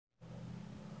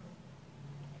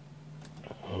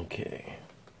Okay.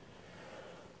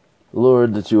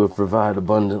 Lord, that you would provide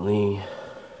abundantly,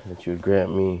 that you would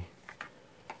grant me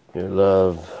your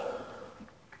love,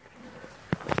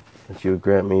 that you would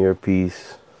grant me your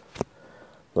peace.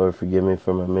 Lord, forgive me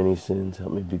for my many sins.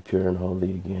 Help me be pure and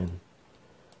holy again.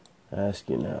 I ask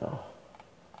you now.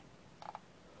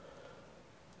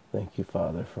 Thank you,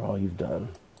 Father, for all you've done.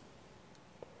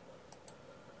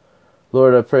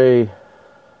 Lord, I pray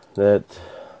that,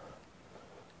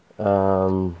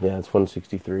 it's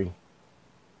 163.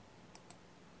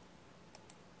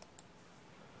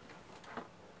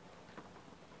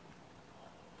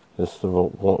 Just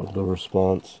the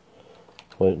response.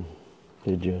 What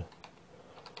did you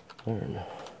learn?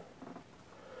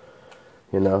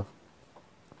 You know,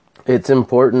 it's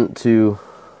important to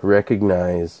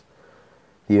recognize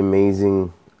the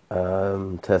amazing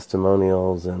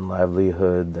testimonials and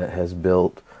livelihood that has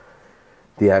built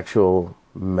the actual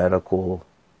medical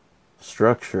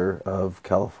structure of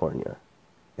California.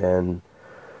 And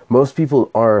most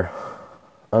people are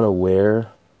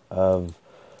unaware of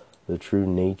the true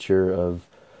nature of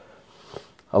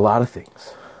a lot of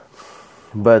things.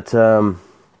 But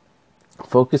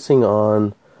focusing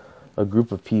on a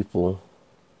group of people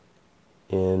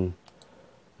in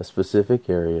a specific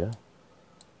area,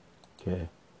 okay,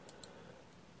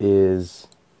 is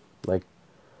like,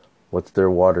 what's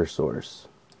their water source?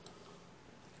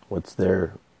 What's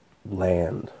their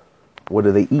land? What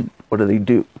do they eat? What do they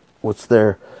do? What's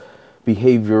their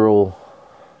behavioral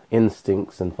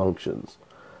instincts and functions?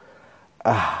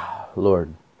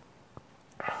 Lord,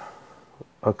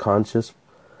 a conscious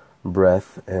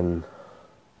breath and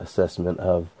assessment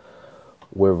of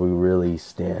where we really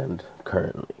stand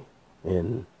currently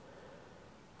in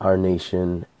our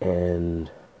nation and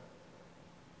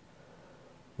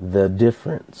the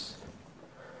difference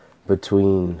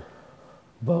between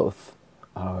both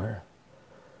our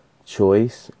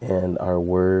choice and our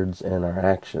words and our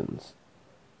actions.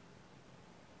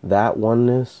 That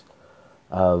oneness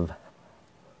of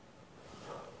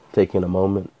taking a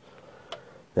moment,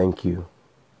 thank you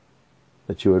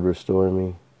that you would restore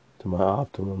me to my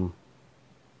optimum.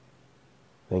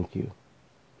 Thank you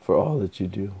for all that you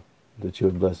do, that you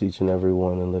would bless each and every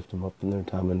one and lift them up in their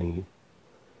time of need.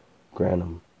 Grant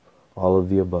them all of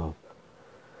the above.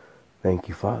 Thank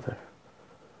you, Father,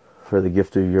 for the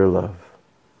gift of your love.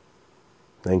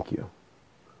 Thank you.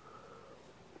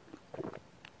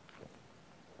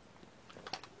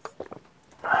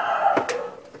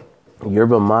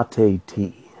 Yerba mate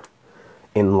tea,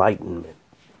 enlightenment.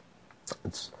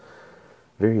 It's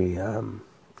very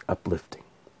uplifting.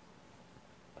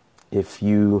 If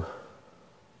you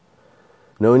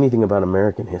know anything about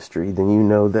American history, then you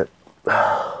know that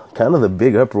kind of the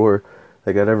big uproar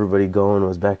that got everybody going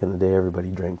was back in the day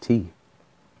everybody drank tea.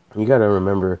 You got to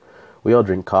remember, we all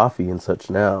drink coffee and such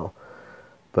now,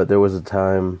 but there was a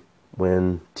time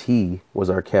when tea was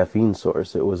our caffeine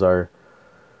source. It was our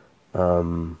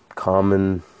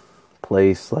common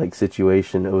place like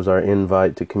situation. It was our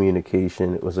invite to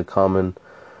communication. It was a common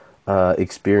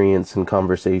experience and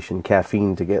conversation.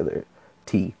 Caffeine together,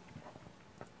 tea.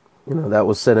 You know, that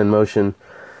was set in motion,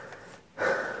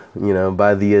 you know,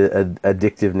 by the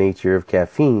addictive nature of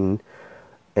caffeine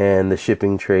and the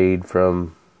shipping trade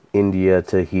from India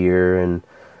to here, and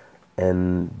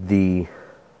the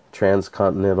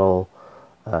transcontinental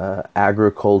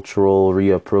agricultural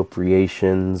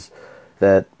reappropriations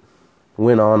that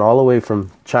went on all the way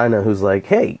from China, who's like,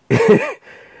 hey,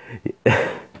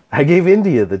 I gave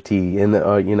India the tea, and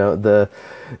the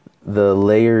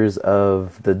layers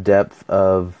of the depth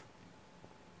of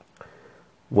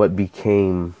what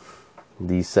became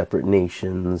these separate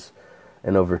nations,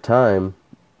 and over time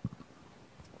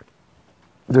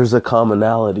there's a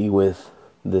commonality with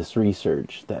this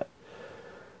research that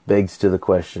begs to the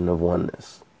question of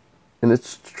oneness. And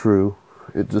it's true.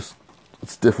 It's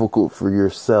difficult for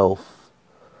yourself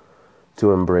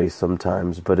to embrace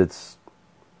sometimes, but it's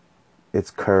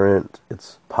current,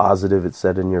 it's positive, it's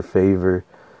set in your favor,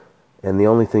 and the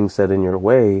only thing set in your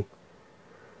way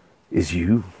is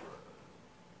you.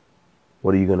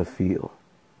 What are you going to feel?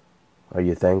 Are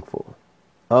you thankful?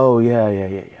 Oh,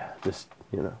 yeah. Just,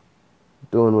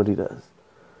 doing what he does.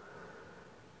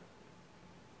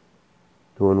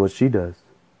 Doing what she does.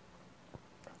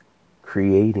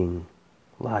 Creating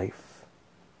life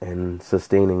and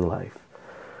sustaining life.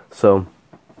 So,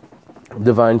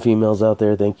 divine females out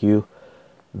there, thank you.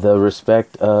 The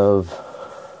respect of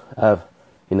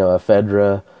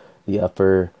ephedra, the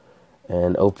upper,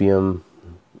 and opium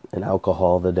and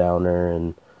alcohol, the downer,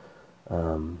 and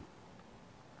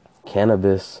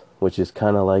cannabis, which is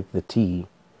kind of like the tea,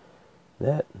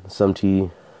 that some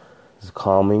tea is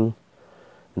calming,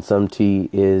 and some tea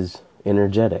is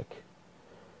energetic.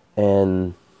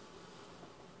 And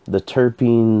the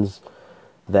terpenes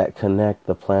that connect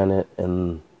the planet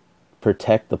and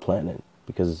protect the planet,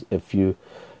 because if you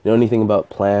know anything about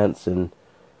plants and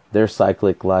their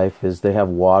cyclic life, is they have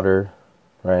water,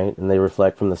 right? And they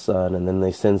reflect from the sun, and then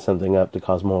they send something up to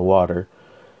cause more water.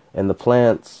 And the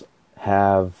plants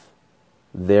have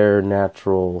their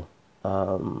natural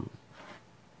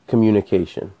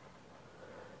communication.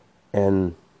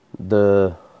 And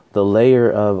the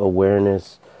layer of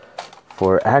awareness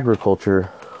for agriculture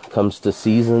comes to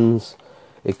seasons.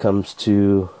 It comes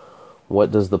to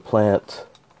what does the plant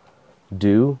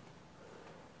do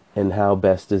and how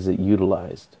best is it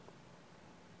utilized.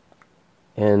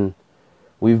 And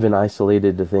we've been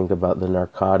isolated to think about the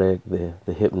narcotic,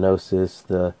 the hypnosis,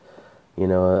 the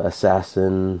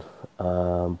assassin,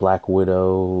 black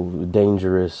widow,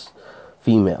 dangerous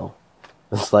female.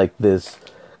 It's like this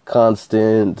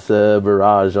constant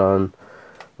barrage on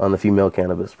the female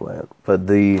cannabis plant. But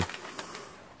the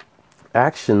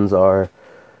actions are,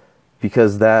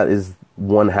 because that is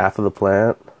one half of the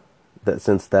plant, that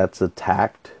since that's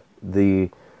attacked, the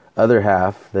other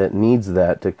half that needs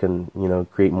that to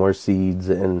create more seeds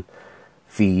and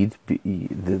feed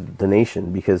the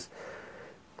nation, because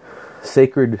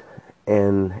sacred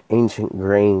and ancient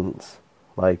grains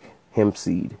like hemp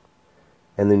seed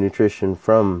and the nutrition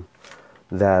from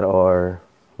that are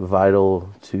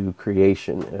vital to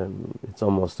creation. It's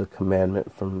almost a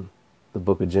commandment from the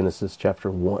book of Genesis chapter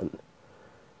 1.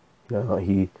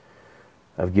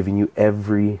 I've given you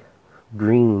every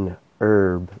green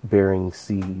herb bearing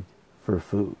seed for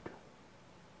food.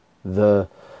 The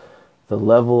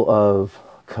level of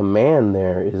command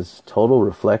there is total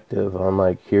reflective on,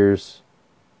 like, here's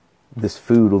this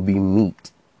food will be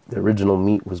meat. The original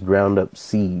meat was ground up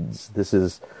seeds. This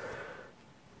is,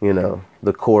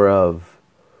 the core of.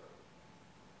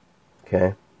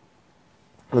 Okay?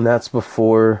 And that's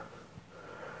before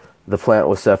the plant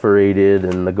was separated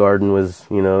and the garden was,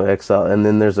 exiled. And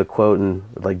then there's a quote in,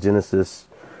 like, Genesis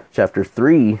chapter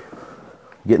 3,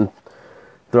 getting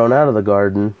thrown out of the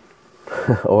garden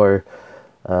or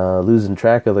losing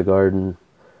track of the garden,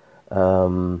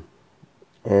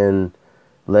 and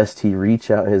lest he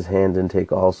reach out his hand and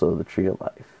take also the tree of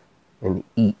life and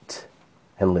eat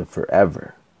and live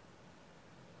forever.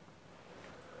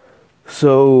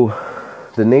 So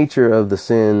the nature of the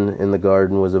sin in the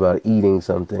garden was about eating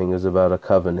something. It was about a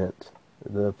covenant,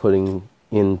 the putting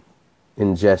in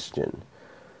ingestion.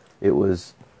 It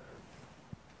was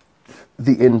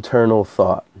the internal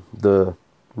thought. The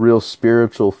real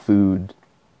spiritual food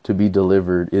to be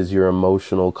delivered is your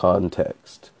emotional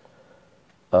context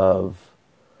of,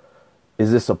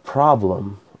 is this a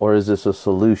problem or is this a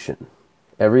solution?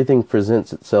 Everything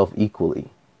presents itself equally.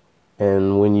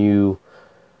 And when you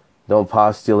don't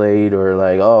postulate or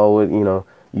like,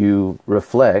 you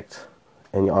reflect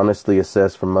and you honestly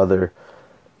assess from other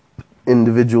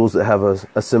individuals that have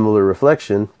a similar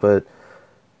reflection, but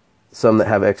some that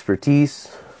have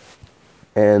expertise,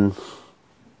 and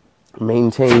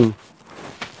maintain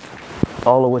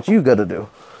all of what you got to do.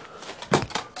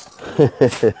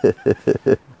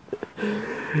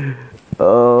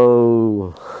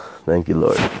 Oh, thank you,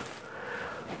 Lord.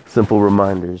 Simple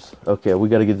reminders. Okay, we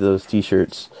got to get to those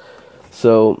t-shirts.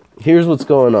 So here's what's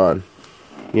going on.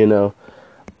 I don't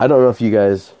know if you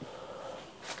guys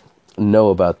know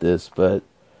about this, but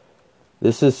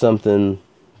this is something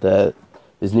that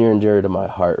is near and dear to my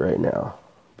heart right now,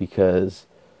 because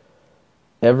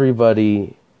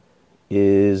everybody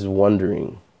is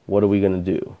wondering, what are we going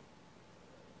to do?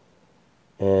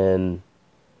 And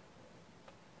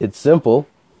it's simple.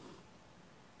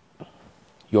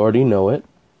 You already know it.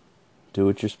 Do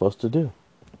what you're supposed to do.